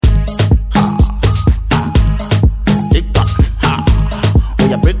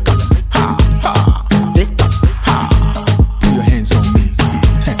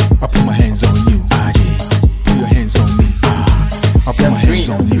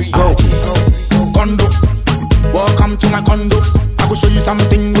Go. Condo. Welcome to my condo. I will show you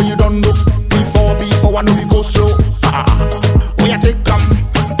something when you don't know. Before I know we go slow. Oh yeah, take come.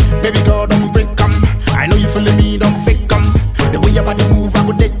 Baby girl, don't break come. I know you feeling me, don't fake come. The way your body move, I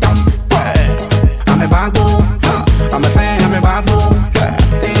go take them. I'm a bad boy. I'm a fan, I'm a bad boy.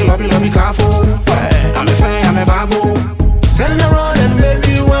 They love me, careful. I'm a fan, I'm a bad boy. Turn around and make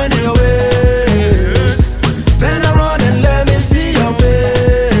me want your waist. Turn around and let me see your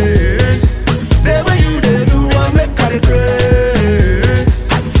face. The way you they do, I make her grace.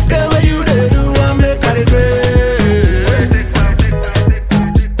 The way you they do, I make her grace.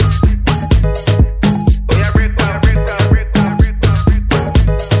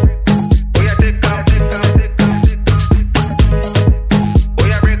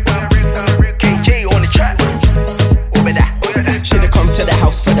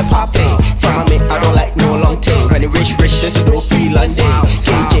 For the party, from me, I don't like no long thing. When it rich, just don't feel London.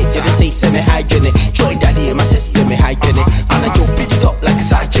 KJ, you just say semi hygienic. Joy daddy in my system, me hygienic. And I jump it top like a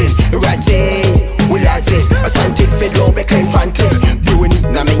sergeant. Razzie, we as it. A Sante Fiddle, back in Fante. Doing it,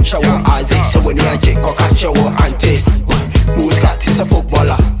 na main shower, as it. So when you are Jake, or catch your auntie. Moves like this a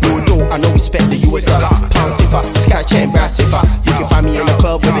footballer. No, I know respect the US dollar. Pound safer, sky chain, brass safer. You can find me in the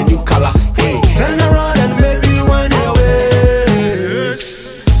club with a new color. Hey, turn around and make me want your way.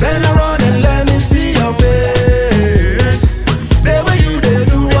 Turn around and let me see your face. The way you they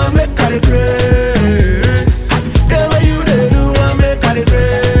do, I make her grace. The way you they do, I make her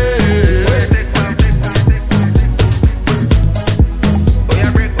grace. Oh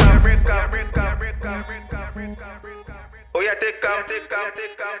yeah, break up. Oh yeah, take out.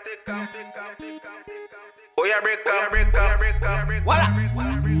 Oh yeah, break up.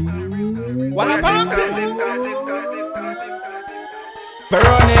 Walla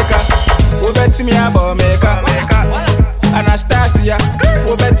Veronica, who bet me about maker? Anastasia,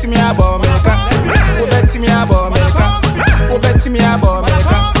 who bet me about maker? Who bet me about maker? Who bet me about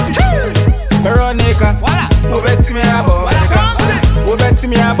maker? Veronica, who bet me about maker? Who bet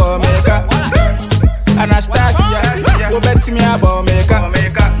me about maker? Anastasia, who bet me about maker?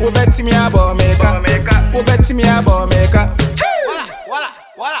 Who bet me about maker? Who bet me about maker?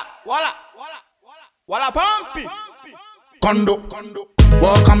 Walla Pomi. Condo.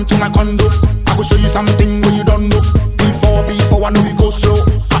 Welcome to my condo. I will show you something when you don't know. Before I know we go slow.